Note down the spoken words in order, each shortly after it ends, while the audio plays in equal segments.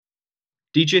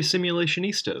DJ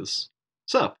Simulationistas.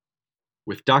 Sup?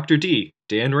 With Dr. D,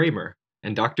 Dan Raymer,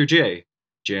 and Dr. J,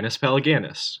 Janice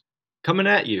Palaganis, coming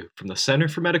at you from the Center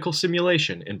for Medical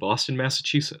Simulation in Boston,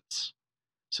 Massachusetts.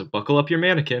 So buckle up your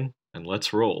mannequin and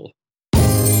let's roll.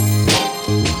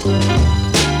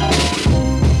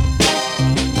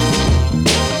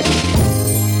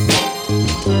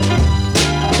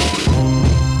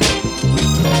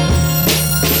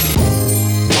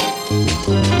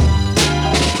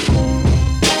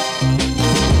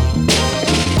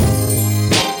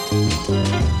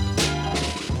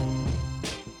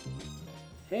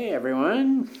 Hey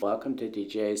everyone, welcome to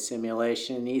DJ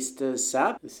Simulationistas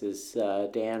Sup. This is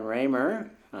Dan Raymer,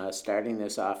 starting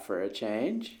this off for a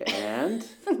change, and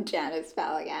Janice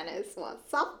Palaganis,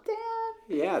 what's up,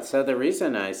 Dan? Yeah, so the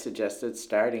reason I suggested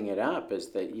starting it up is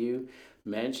that you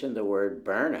mentioned the word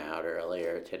burnout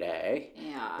earlier today.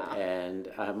 Yeah. And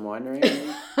I'm wondering...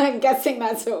 I'm guessing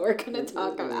that's what we're going to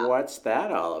talk about. What's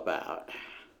that all about?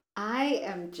 I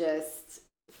am just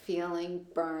feeling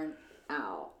burnt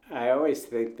out. I always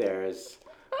think there's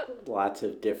lots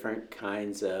of different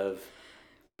kinds of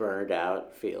burned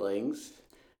out feelings.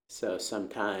 So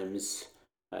sometimes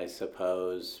I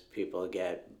suppose people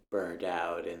get burned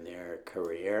out in their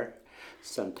career.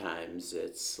 Sometimes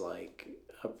it's like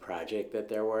a project that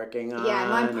they're working on.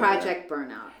 Yeah, I'm on project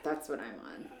burnout. That's what I'm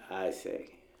on. I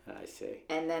see.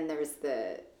 And then there's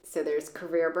there's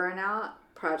career burnout,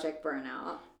 project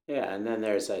burnout. Yeah, and then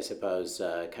there's, I suppose,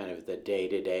 kind of the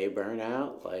day-to-day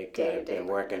burnout. Like, I've been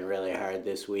working really hard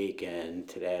this week, and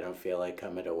today I don't feel like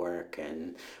coming to work,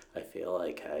 and I feel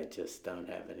like I just don't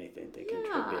have anything to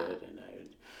contribute, and I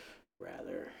would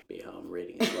rather be home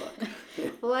reading a book.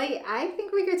 Well, I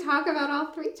think we could talk about all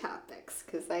three topics,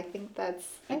 because I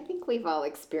think we've all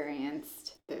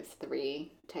experienced those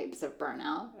three types of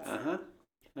burnouts.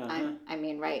 I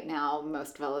mean, right now,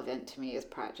 most relevant to me is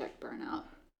project burnout.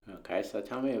 Okay, so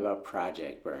tell me about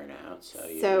project burnout. So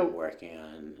you've been working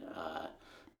on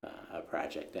a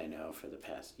project, I know, for the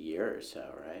past year or so,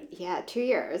 right? Yeah, 2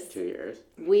 years. 2 years.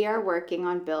 We are working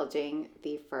on building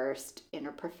the first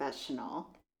interprofessional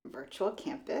virtual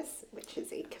campus, which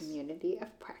is a community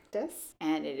of practice.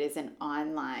 And it is an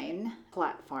online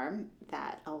platform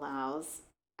that allows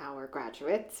our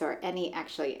graduates or any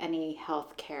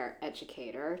healthcare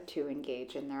educator to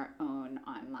engage in their own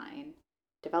online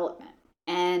development.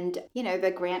 And,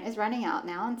 the grant is running out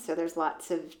now, and so there's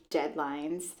lots of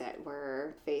deadlines that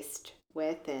we're faced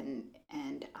with, and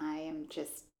I am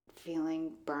just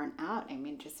feeling burnt out. I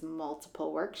mean, just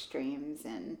multiple work streams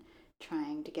and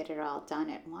trying to get it all done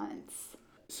at once.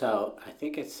 So I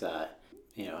think it's,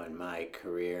 in my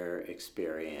career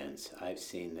experience, I've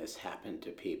seen this happen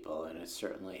to people, and it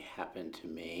certainly happened to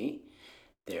me.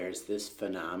 There's this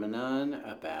phenomenon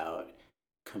about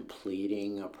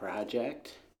completing a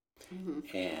project.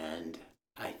 Mm-hmm. And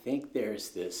I think there's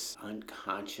this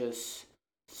unconscious,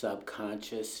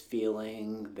 subconscious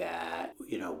feeling that,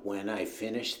 when I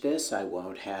finish this, I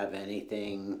won't have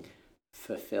anything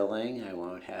fulfilling. I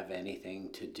won't have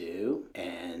anything to do.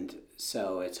 And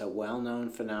so it's a well-known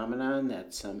phenomenon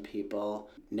that some people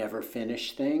never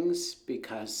finish things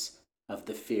because of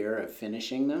the fear of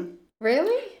finishing them.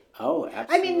 Really? Oh,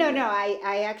 absolutely. I mean, no,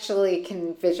 I actually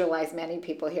can visualize many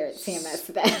people here at CMS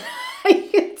that I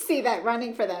can see that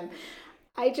running for them.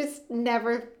 I just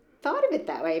never thought of it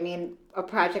that way. I mean, a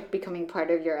project becoming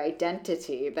part of your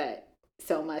identity, that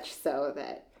so much so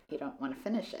that you don't want to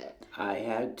finish it. I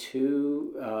had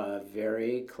two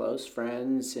very close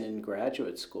friends in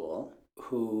graduate school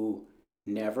who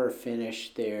never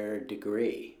finished their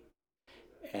degree.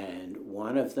 And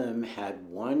one of them had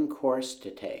one course to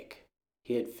take.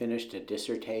 He had finished a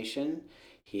dissertation.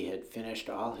 He had finished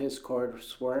all his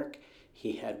coursework.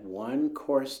 He had one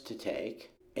course to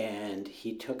take, and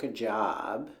he took a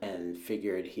job and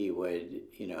figured he would,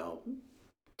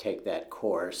 take that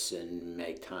course and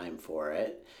make time for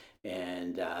it.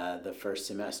 And the first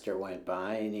semester went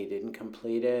by and he didn't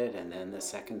complete it. And then the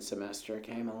second semester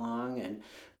came along, and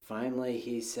finally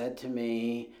he said to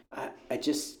me, I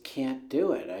just can't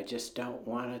do it. I just don't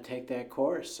want to take that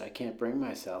course. I can't bring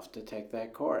myself to take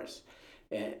that course.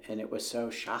 And it was so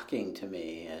shocking to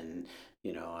me. And,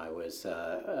 I was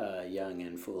young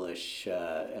and foolish.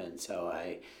 And so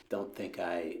I don't think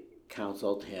I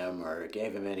counseled him or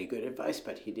gave him any good advice,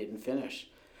 but he didn't finish.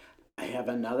 I have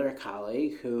another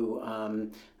colleague who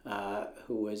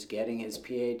was getting his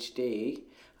PhD.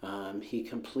 He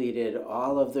completed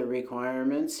all of the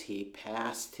requirements. He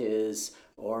passed his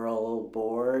oral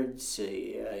boards,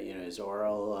 his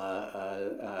oral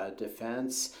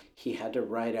defense. He had to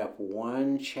write up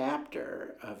one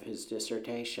chapter of his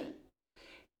dissertation.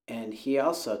 and he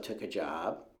also took a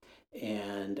job,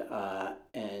 and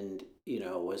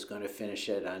was going to finish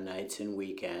it on nights and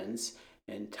weekends.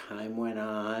 And time went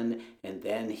on, and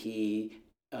then he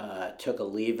took a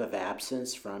leave of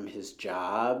absence from his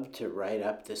job to write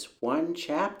up this one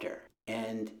chapter,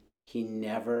 and he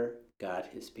never got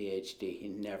his PhD. He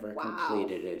never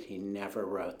completed it. He never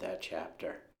wrote that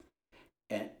chapter.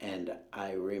 And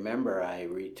I remember I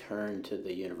returned to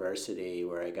the university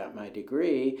where I got my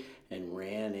degree and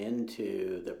ran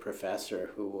into the professor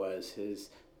who was his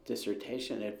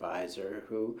dissertation advisor,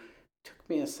 who took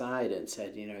me aside and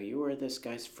said, you were this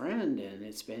guy's friend, and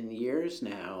it's been years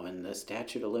now, and the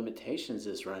statute of limitations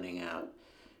is running out.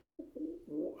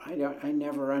 I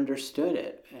never understood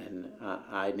it, and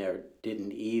I never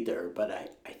didn't either, but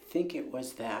I think it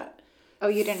was that. Oh,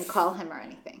 you didn't call him or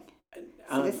anything?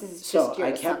 So this is just your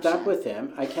I kept up with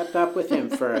him. I kept up with him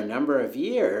for a number of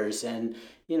years, and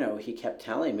he kept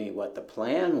telling me what the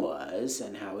plan was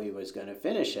and how he was going to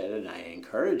finish it, and I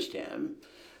encouraged him,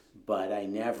 but I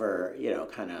never,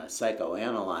 kind of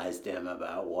psychoanalyzed him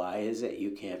about why is it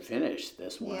you can't finish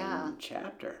this one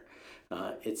chapter.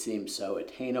 It seems so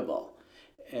attainable.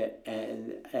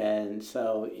 And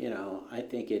so, I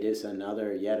think it is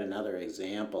yet another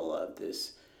example of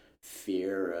this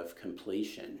fear of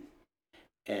completion.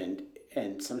 And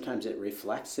sometimes it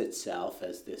reflects itself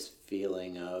as this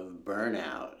feeling of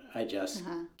burnout. I just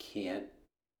can't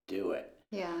do it.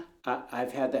 Yeah.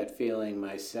 I've had that feeling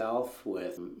myself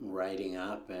with writing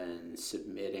up and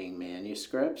submitting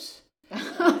manuscripts.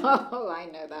 Oh, I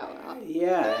know that well.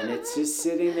 Yeah, and it's just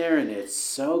sitting there, and it's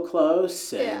so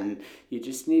close, and you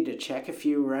just need to check a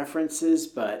few references,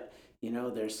 but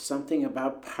there's something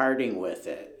about parting with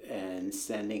it and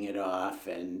sending it off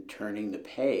and turning the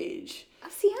page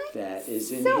that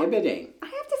is inhibiting. I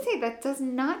have to say that does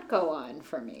not go on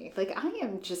for me. Like, I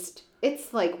am just,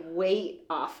 it's like weight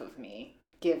off of me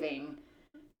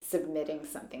submitting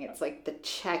something. It's like the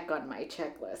check on my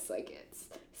checklist. Like, it's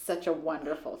such a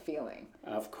wonderful feeling.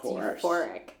 Of course. It's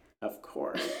euphoric. Of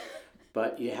course.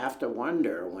 But you have to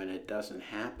wonder when it doesn't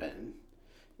happen,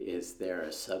 is there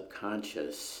a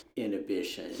subconscious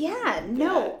inhibition? Yeah,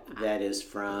 no. That is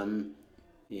from,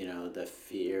 the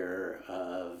fear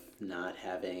of not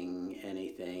having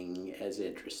anything as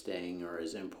interesting or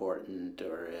as important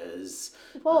or as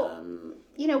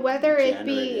whether it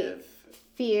be generative.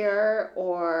 Fear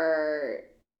or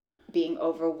being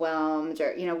overwhelmed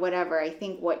or, whatever. I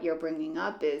think what you're bringing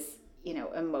up is,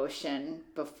 emotion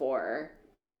before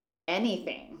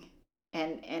anything.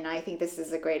 And I think this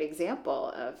is a great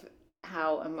example of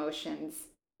how emotions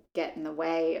get in the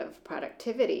way of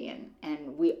productivity.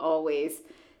 And we always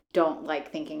don't like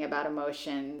thinking about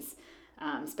emotions,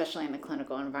 especially in the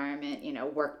clinical environment,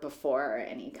 work before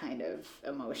any kind of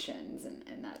emotions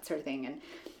and that sort of thing. And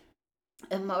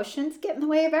emotions get in the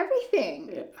way of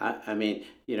everything. I mean,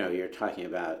 you're talking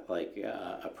about like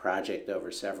a project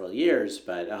over several years,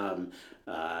 but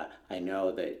I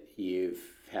know that you've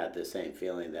had the same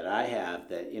feeling that I have,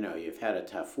 that you've had a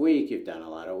tough week, you've done a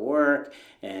lot of work,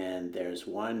 and there's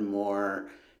one more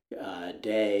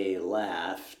day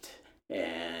left,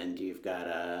 and you've got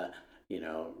to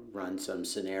run some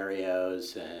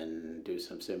scenarios and do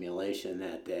some simulation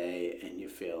that day, and you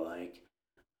feel like,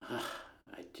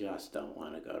 I just don't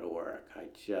want to go to work. I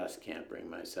just can't bring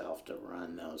myself to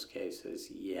run those cases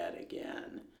yet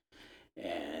again.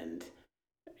 And,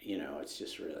 it's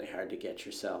just really hard to get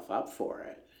yourself up for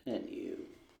it. And you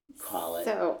call it,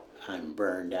 I'm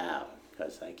burned out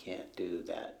because I can't do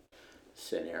that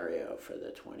scenario for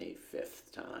the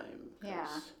 25th time. Yeah,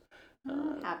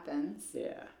 that happens.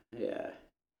 Yeah.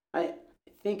 I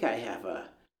think I have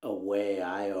a way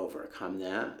I overcome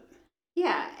that.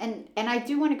 Yeah, and I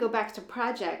do want to go back to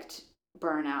project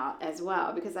burnout as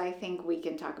well, because I think we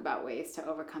can talk about ways to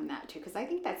overcome that too, because I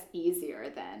think that's easier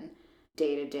than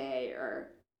day-to-day or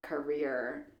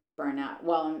career burnout,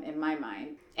 well, in my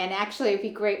mind. And actually, it'd be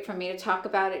great for me to talk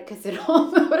about it because it'll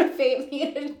motivate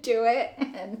me to do it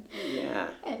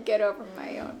and get over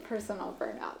my own personal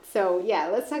burnout. So yeah,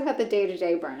 let's talk about the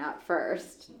day-to-day burnout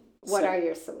first. What are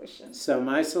your solutions? So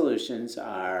my solutions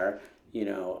are,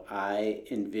 I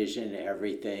envision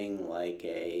everything like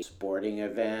a sporting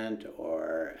event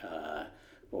or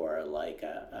like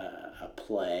a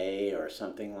play or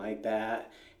something like that,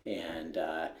 and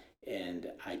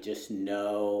I just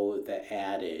know the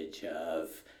adage of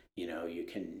you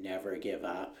can never give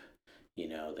up.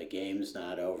 The game's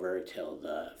not over till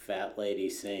the fat lady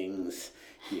sings.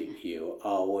 You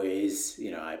always,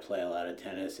 I play a lot of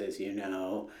tennis, as you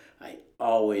know. I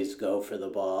always go for the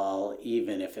ball,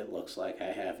 even if it looks like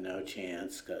I have no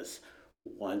chance, because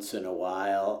once in a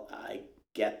while I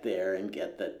get there and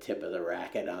get the tip of the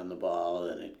racket on the ball,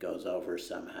 and it goes over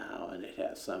somehow, and it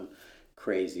has some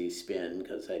crazy spin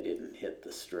because I didn't hit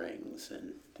the strings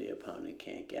and the opponent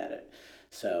can't get it.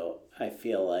 So I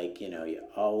feel like, you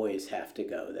always have to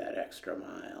go that extra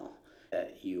mile,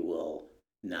 that you will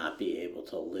not be able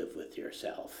to live with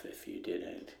yourself if you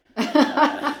didn't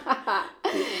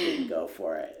go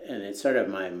for it. And it's sort of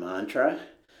my mantra,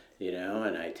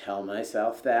 and I tell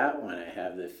myself that when I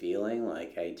have the feeling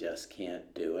like I just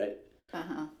can't do it.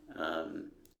 Uh-huh.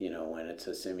 When it's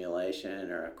a simulation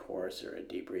or a course or a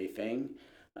debriefing,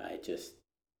 I just,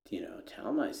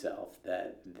 tell myself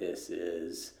that this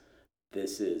is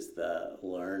the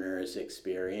learner's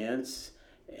experience.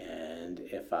 And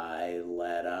if I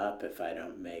let up, if I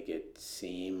don't make it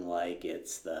seem like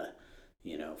it's the,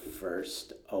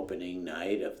 first opening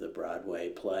night of the Broadway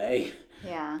play,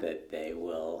 Yeah. that they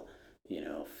will,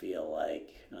 feel like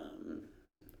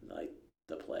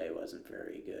the play wasn't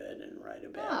very good and write a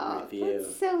bad review.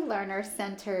 That's so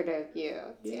learner-centered of you.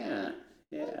 Yeah.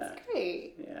 That's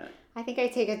great. Yeah. I think I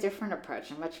take a different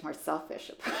approach, a much more selfish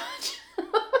approach.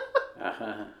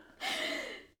 Uh-huh.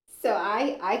 So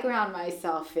I ground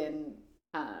myself in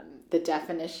the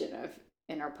definition of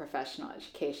interprofessional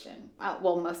education.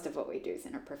 Well, most of what we do is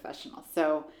interprofessional.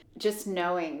 So just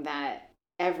knowing that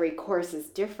every course is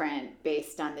different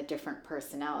based on the different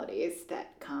personalities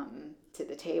that come to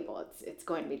the table. It's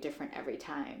going to be different every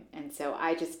time. And so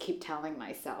I just keep telling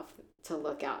myself to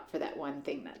look out for that one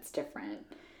thing that's different.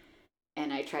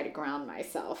 And I try to ground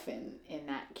myself in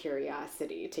that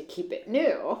curiosity to keep it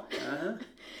new,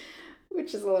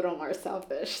 which is a little more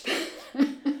selfish.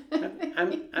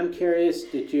 I'm curious,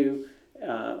 did you,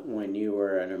 when you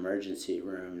were an emergency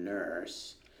room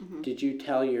nurse, did you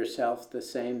tell yourself the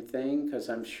same thing? Because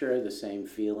I'm sure the same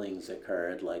feelings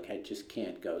occurred, like I just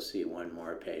can't go see one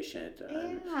more patient.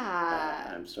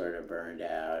 I'm sort of burned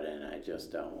out, and I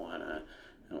just don't want to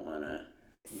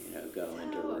go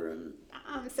into room.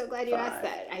 I'm so glad you asked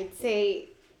that. I'd say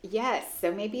yes.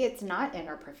 So maybe it's not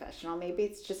interprofessional. Maybe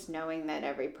it's just knowing that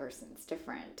every person's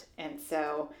different. And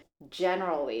so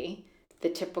generally, the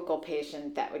typical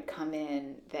patient that would come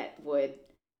in that would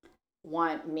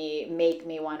make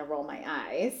me want to roll my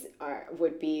eyes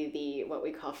would be the what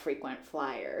we call frequent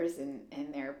flyers,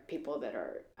 and they're people that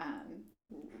are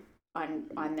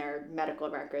on their medical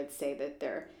records say that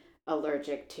they're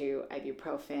allergic to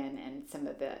ibuprofen and some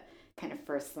of the kind of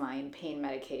first line pain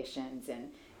medications,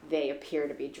 and they appear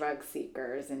to be drug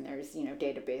seekers, and there's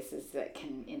databases that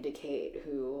can indicate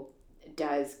who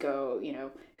does go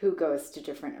who goes to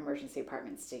different emergency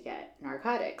departments to get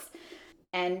narcotics.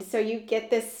 And so you get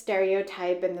this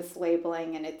stereotype and this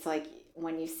labeling, and it's like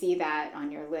when you see that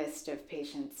on your list of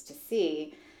patients to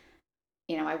see,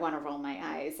 I want to roll my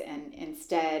eyes, and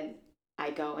instead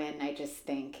I go in, I just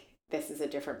think this is a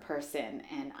different person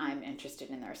and I'm interested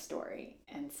in their story.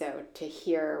 And so to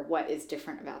hear what is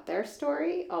different about their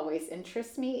story always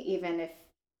interests me, even if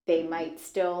they might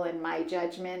still, in my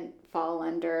judgment, fall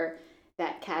under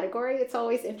that category. It's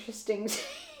always interesting to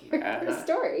hear their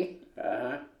story.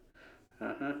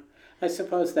 I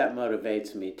suppose that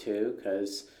motivates me too,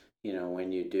 because,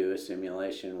 when you do a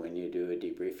simulation, when you do a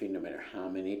debriefing, no matter how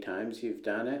many times you've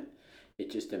done it,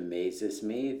 it just amazes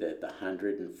me that the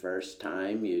 101st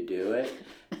time you do it,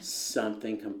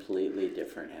 something completely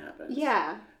different happens.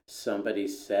 Yeah. Somebody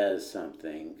says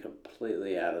something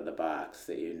completely out of the box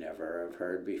that you never have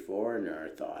heard before nor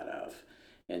thought of.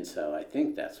 And so I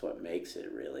think that's what makes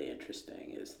it really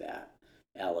interesting, is that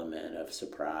element of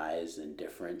surprise and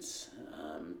difference.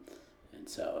 And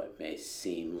so it may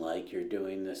seem like you're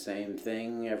doing the same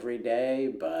thing every day,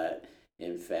 but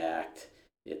in fact,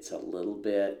 it's a little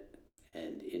bit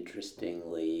and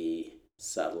interestingly,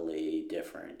 subtly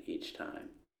different each time.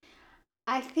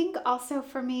 I think also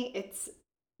for me, it's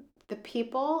the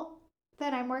people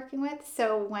that I'm working with.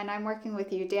 So when I'm working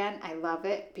with you, Dan, I love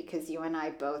it because you and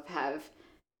I both have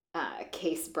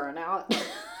case burnout.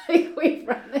 Like we've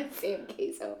run the same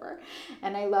case over,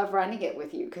 and I love running it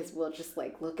with you because we'll just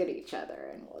look at each other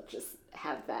and we'll just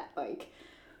have that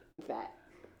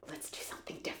let's do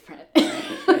something different.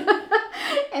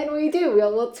 And we do.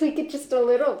 We'll tweak it just a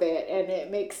little bit, and it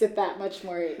makes it that much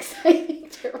more exciting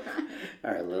to run.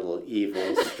 Our little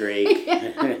evil streak.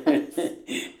 Yes. And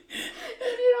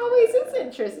it always is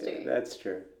interesting. That's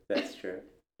true.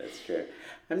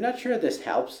 I'm not sure this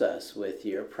helps us with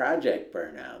your project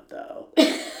burnout, though,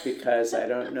 because I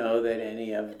don't know that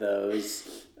any of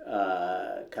those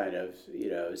kind of,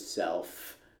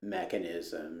 self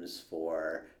mechanisms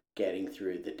for getting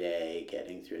through the day,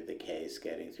 getting through the case,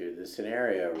 getting through the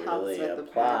scenario Helps really with the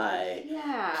apply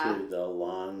Yeah. to the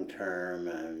long term.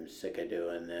 I'm sick of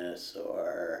doing this,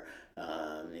 or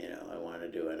I want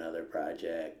to do another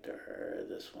project, or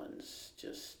this one's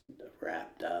just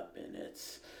wrapped up in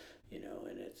its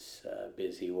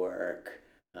busy work.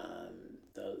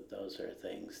 Those are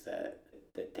things that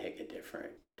take a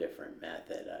different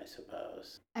method, I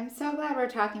suppose. I'm so glad we're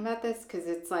talking about this because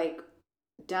it's like,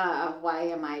 duh, why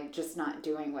am I just not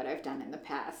doing what I've done in the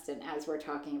past? And as we're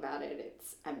talking about it,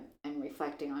 I'm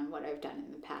reflecting on what I've done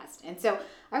in the past. And so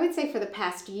I would say for the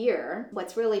past year,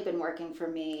 what's really been working for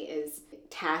me is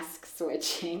task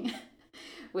switching,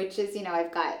 which is,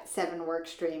 I've got 7 work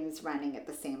streams running at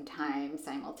the same time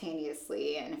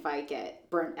simultaneously. And if I get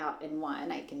burnt out in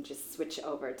one, I can just switch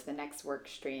over to the next work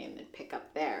stream and pick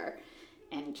up there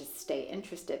and just stay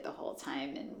interested the whole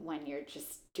time. And when you're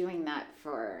just doing that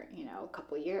for, a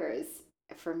couple years,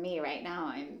 for me right now,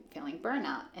 I'm feeling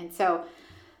burnout. And so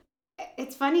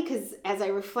it's funny because as I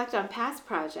reflect on past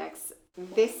projects,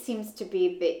 this seems to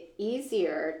be the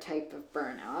easier type of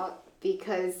burnout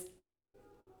because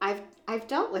I've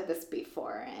dealt with this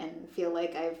before and feel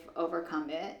like I've overcome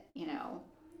it,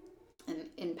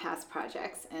 in past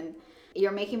projects. And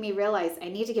you're making me realize I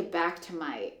need to get back to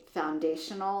my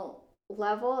foundational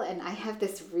level, and I have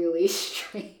this really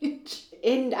strange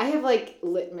and I have like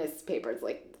litmus papers,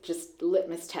 like just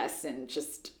litmus tests and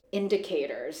just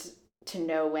indicators to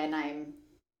know when I'm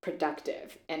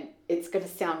productive. And it's going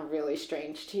to sound really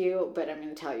strange to you, but I'm going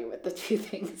to tell you what the 2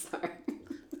 things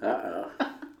are.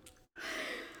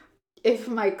 If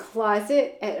my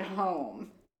closet at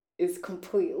home is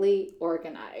completely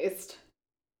organized,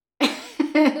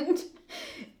 and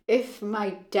if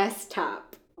my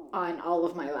desktop on all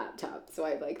of my laptops, so I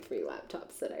have like 3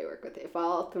 laptops that I work with, if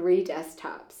all 3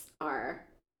 desktops are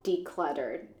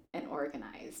decluttered and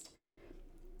organized,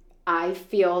 I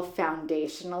feel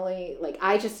foundationally like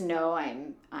I just know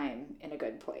I'm in a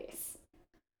good place.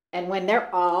 And when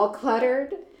they're all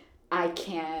cluttered, I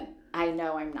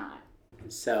know I'm not.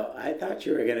 So I thought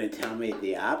you were going to tell me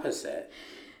the opposite,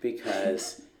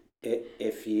 because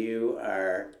if you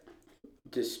are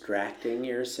distracting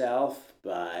yourself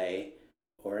by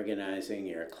organizing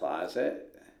your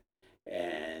closet,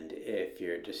 and if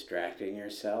you're distracting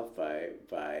yourself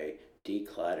by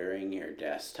decluttering your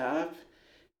desktop,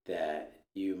 that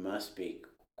you must be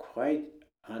quite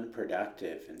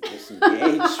unproductive and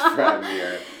disengaged from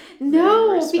your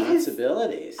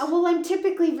responsibilities. Well, I'm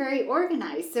typically very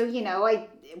organized. So,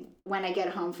 when I get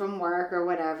home from work or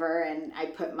whatever and I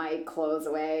put my clothes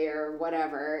away or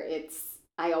whatever,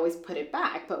 I always put it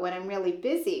back. But when I'm really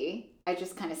busy, I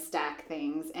just kind of stack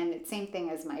things. And it's same thing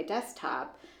as my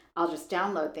desktop. I'll just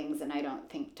download things and I don't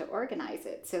think to organize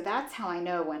it. So that's how I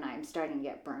know when I'm starting to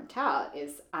get burnt out,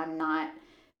 is I'm not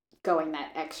going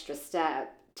that extra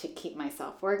step to keep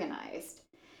myself organized.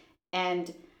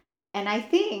 And I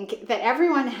think that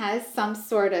everyone has some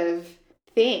sort of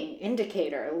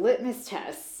indicator, litmus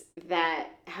tests that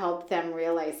help them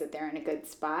realize that they're in a good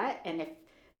spot. And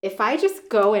if I just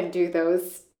go and do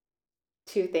those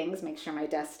 2 things, make sure my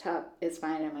desktop is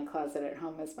fine and my closet at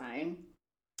home is fine,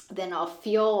 then I'll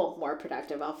feel more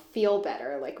productive. I'll feel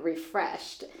better, like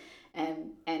refreshed,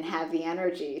 and have the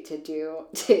energy to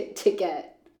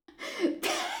get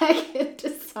back into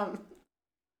some.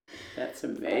 That's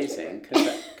amazing,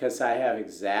 because I have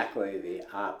exactly the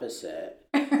opposite.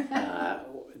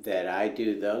 That I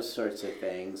do those sorts of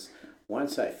things.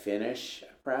 Once I finish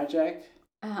a project,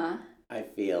 I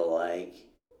feel like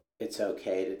it's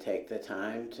okay to take the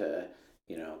time to,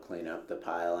 clean up the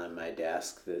pile on my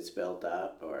desk that's built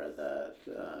up, or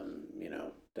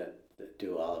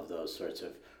do all of those sorts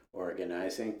of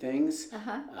organizing things.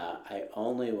 I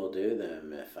only will do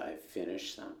them if I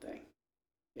finish something.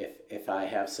 If I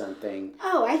have something.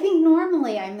 Oh, I think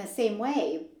normally I'm the same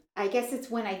way. I guess it's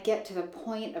when I get to the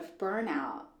point of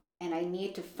burnout and I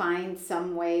need to find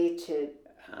some way to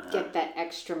get that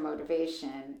extra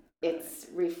motivation. It's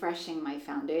refreshing my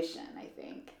foundation, I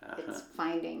think. It's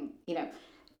finding,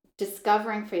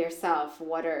 discovering for yourself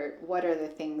what are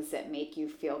the things that make you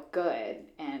feel good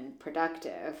and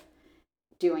productive.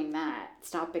 Doing that,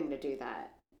 stopping to do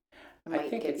that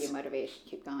might give you motivation to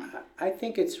keep going. I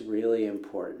think it's really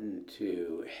important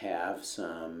to have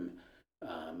some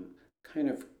kind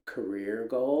of career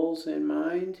goals in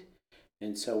mind.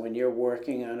 And so when you're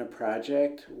working on a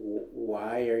project,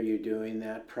 why are you doing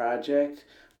that project?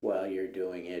 Well, you're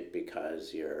doing it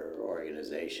because your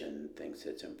organization thinks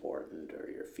it's important, or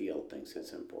your field thinks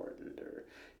it's important, or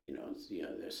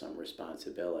there's some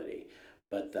responsibility.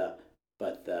 But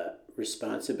But the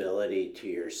responsibility to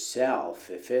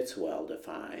yourself, if it's well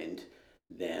defined,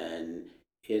 then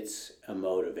it's a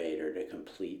motivator to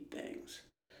complete things.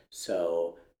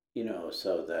 So,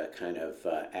 so the kind of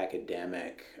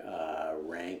academic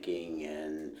ranking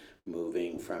and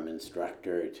moving from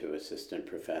instructor to assistant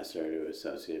professor to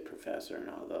associate professor and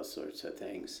all those sorts of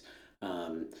things,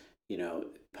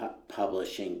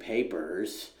 publishing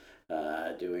papers,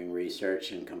 doing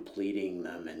research and completing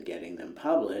them and getting them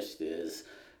published is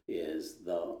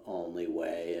the only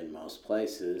way in most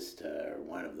places or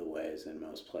one of the ways in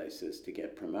most places to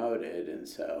get promoted. And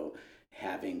so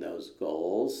having those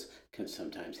goals can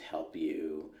sometimes help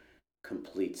you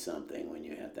complete something when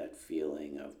you have that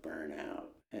feeling of burnout.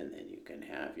 And then you can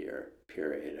have your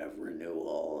period of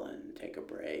renewal and take a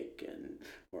break and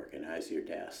organize your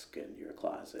desk and your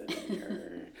closet and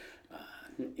your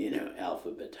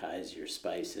alphabetize your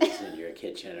spices in your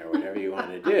kitchen or whatever you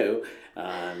want to do,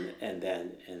 and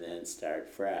then start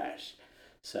fresh.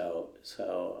 So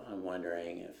I'm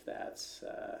wondering if that's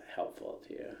helpful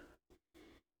to you.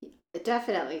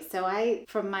 Definitely. So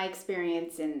from my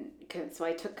experience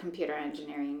I took computer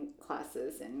engineering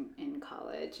classes in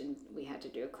college, and we had to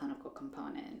do a clinical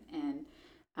component. And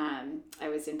I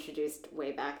was introduced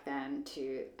way back then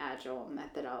to Agile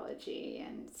methodology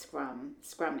and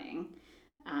Scrumming,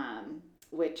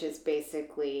 which is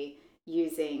basically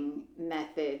using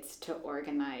methods to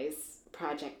organize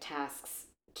project tasks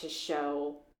to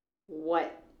show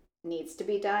what needs to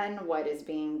be done, what is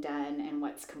being done, and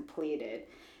what's completed.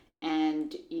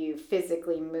 And you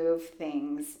physically move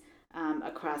things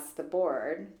across the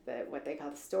board, what they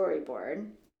call the storyboard.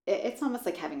 It's almost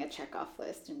like having a check-off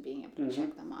list and being able to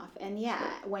check them off. And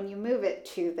when you move it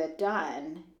to the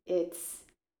done, it's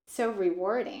so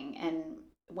rewarding. And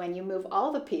when you move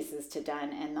all the pieces to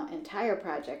done and the entire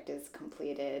project is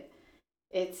completed,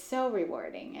 it's so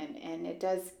rewarding. And it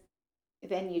does,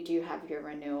 then you do have your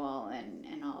renewal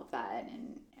and all of that,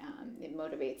 and it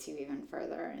motivates you even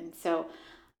further. And so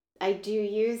I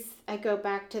go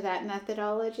back to that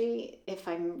methodology if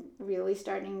I'm really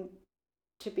starting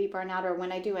to be burnt out, or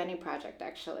when I do any project,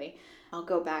 actually, I'll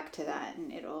go back to that,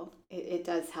 and it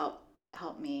does help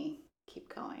me keep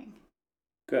going.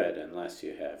 Good, unless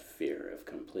you have fear of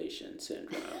completion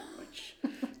syndrome, which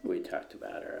we talked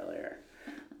about earlier.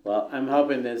 Well, I'm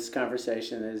hoping this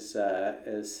conversation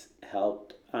has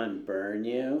helped unburn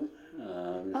you.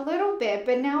 A little bit,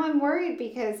 but now I'm worried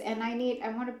because,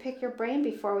 I want to pick your brain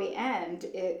before we end.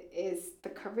 It is the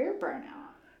career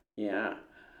burnout. Yeah.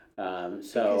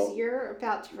 Because you're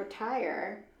about to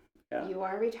retire. Yeah. You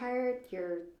are retired.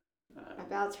 You're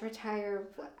about to retire.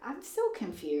 I'm so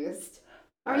confused.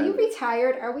 Are you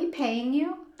retired? Are we paying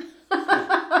you?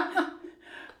 I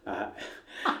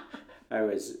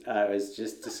was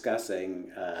just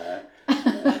discussing.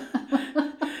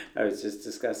 I was just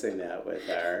discussing that with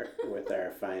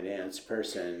our finance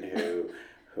person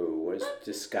who was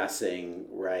discussing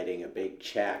writing a big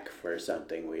check for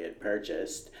something we had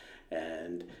purchased,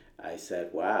 and I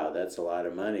said, "Wow, that's a lot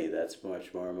of money. That's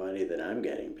much more money than I'm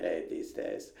getting paid these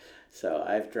days." So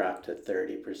I've dropped to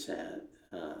 30%,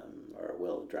 or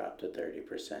will drop to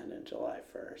 30% in July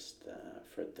 1st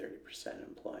for 30%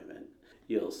 employment.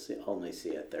 You'll only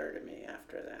see a third of me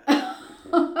after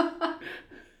that.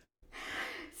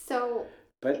 So,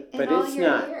 but all it's your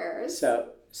not. Years.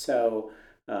 So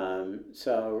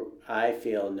I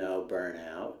feel no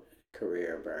burnout,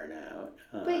 career burnout.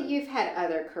 But you've had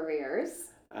other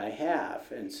careers. I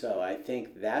have, and so I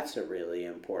think that's a really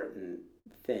important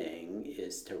thing,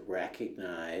 is to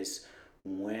recognize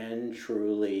when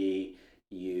truly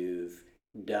you've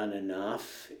done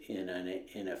enough in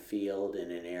a field,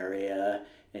 in an area,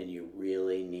 and you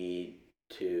really need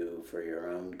to, for your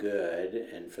own good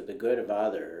and for the good of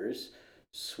others,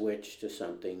 switch to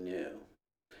something new.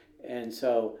 And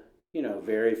so,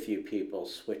 very few people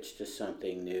switch to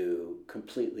something new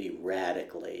completely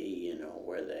radically,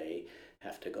 where they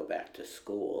have to go back to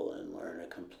school and learn a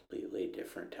completely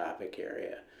different topic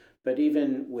area. But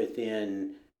even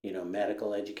within,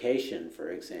 medical education, for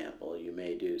example, you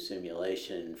may do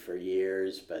simulation for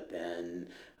years, but then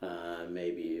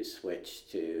maybe you switch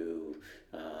to,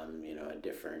 a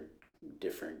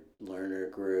different learner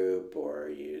group, or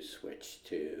you switch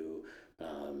to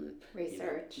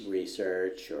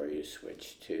research, or you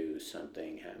switch to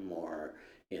something more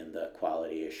in the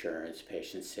quality assurance,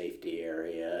 patient safety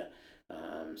area,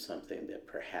 something that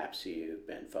perhaps you've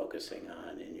been focusing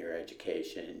on in your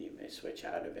education. You may switch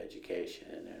out of education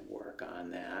and work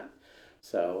on that.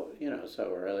 So,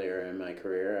 so earlier in my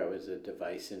career, I was a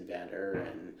device inventor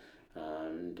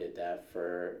and did that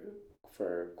for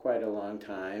quite a long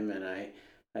time. And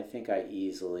think I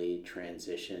easily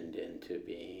transitioned into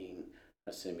being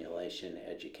a simulation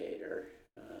educator,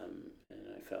 and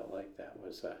I felt like that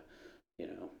was a,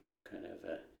 kind of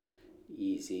a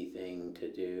easy thing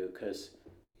to do, because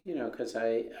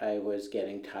I was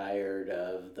getting tired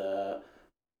of the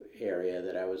area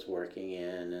that I was working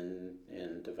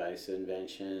in device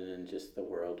invention, and just the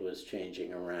world was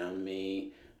changing around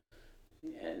me,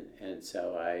 and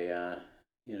so I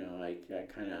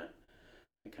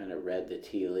kind of read the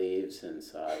tea leaves and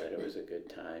saw that it was a good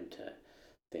time to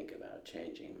think about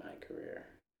changing my career.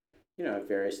 At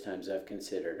various times I've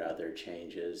considered other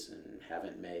changes and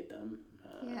haven't made them.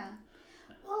 Yeah.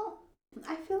 Well,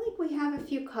 I feel like we have a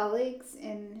few colleagues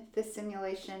in the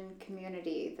simulation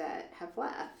community that have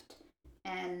left.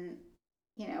 And,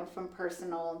 from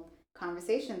personal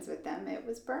conversations with them, it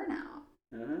was burnout.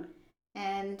 Uh-huh.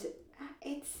 And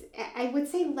I would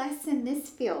say less in this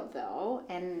field, though.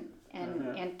 And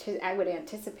I would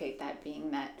anticipate that, being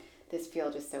that this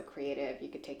field is so creative, you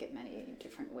could take it many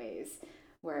different ways,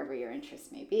 wherever your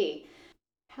interests may be.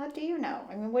 How do you know?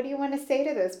 I mean, what do you want to say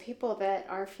to those people that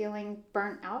are feeling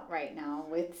burnt out right now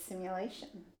with simulation?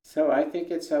 So I think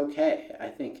it's okay. I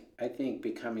think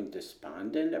becoming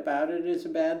despondent about it is a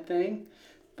bad thing,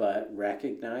 but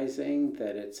recognizing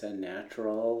that it's a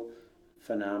natural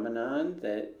phenomenon,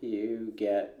 that you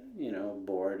get,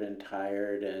 bored and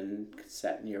tired and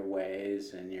set in your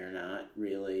ways, and you're not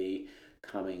really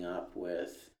coming up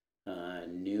with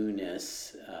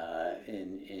newness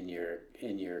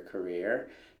in your career,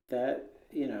 that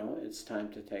it's time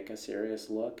to take a serious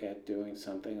look at doing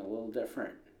something a little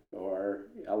different, or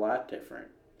a lot different,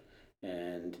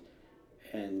 and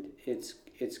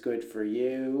it's good for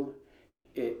you.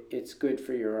 It's good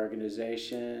for your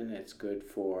organization. It's good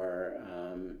for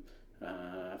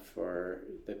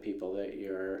the people that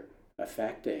you're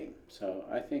affecting. So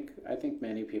I think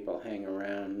many people hang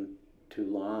around too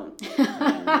long, and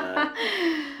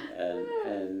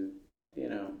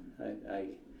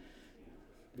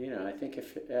I think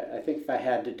if I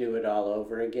had to do it all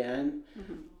over again,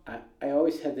 mm-hmm. I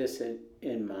always had this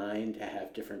in mind, to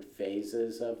have different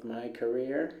phases of my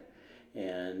career,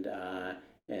 and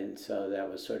so that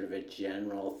was sort of a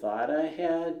general thought I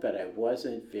had, but I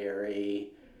wasn't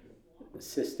very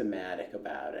systematic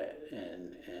about it,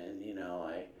 and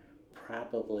I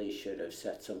probably should have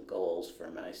set some goals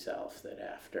for myself, that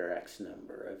after X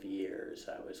number of years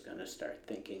I was going to start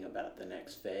thinking about the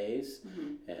next phase,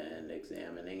 mm-hmm. and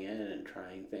examining it and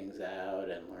trying things out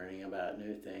and learning about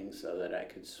new things, so that I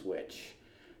could switch.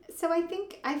 So I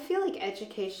feel like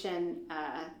education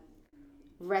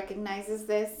recognizes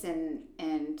this,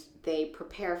 and they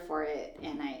prepare for it,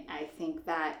 and I think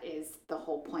that is the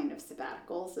whole point of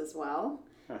sabbaticals as well.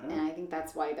 Uh-huh. And I think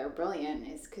that's why they're brilliant,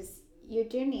 is because you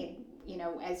do need,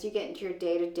 as you get into your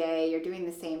day-to-day, you're doing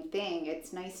the same thing.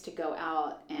 It's nice to go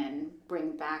out and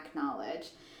bring back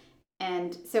knowledge.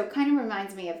 And so it kind of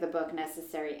reminds me of the book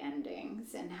Necessary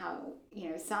Endings, and how,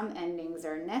 some endings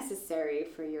are necessary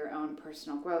for your own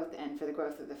personal growth and for the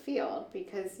growth of the field,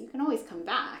 because you can always come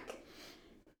back.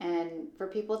 And for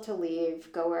people to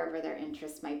leave, go wherever their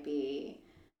interests might be,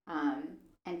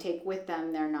 and take with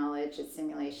them their knowledge of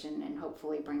simulation and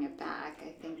hopefully bring it back,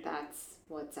 I think that's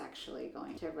what's actually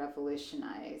going to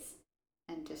revolutionize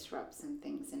and disrupt some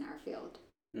things in our field.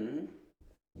 Mm-hmm.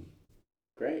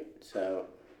 Great. So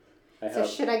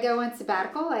should I go on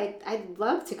sabbatical? I'd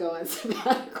love to go on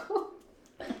sabbatical.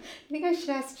 I think I should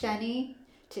ask Jenny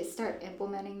to start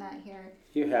implementing that here.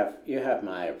 You have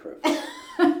my approval.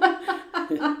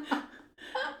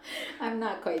 I'm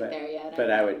not quite there yet. But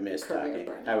I would miss talking.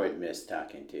 Burnout. I would miss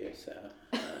talking to you. So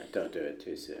don't do it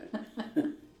too soon.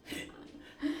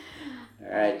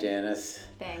 All right, Janice.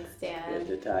 Thanks, Dan. Good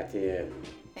to talk to you.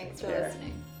 Thanks for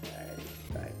listening. All right,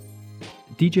 bye.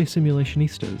 DJ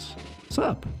Simulationistas,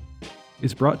 sup?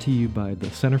 Is brought to you by the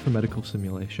Center for Medical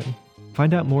Simulation.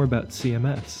 Find out more about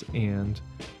CMS and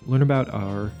learn about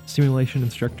our simulation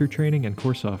instructor training and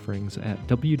course offerings at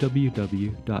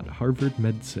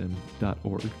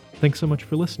www.harvardmedsim.org. Thanks so much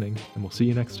for listening, and we'll see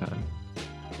you next time.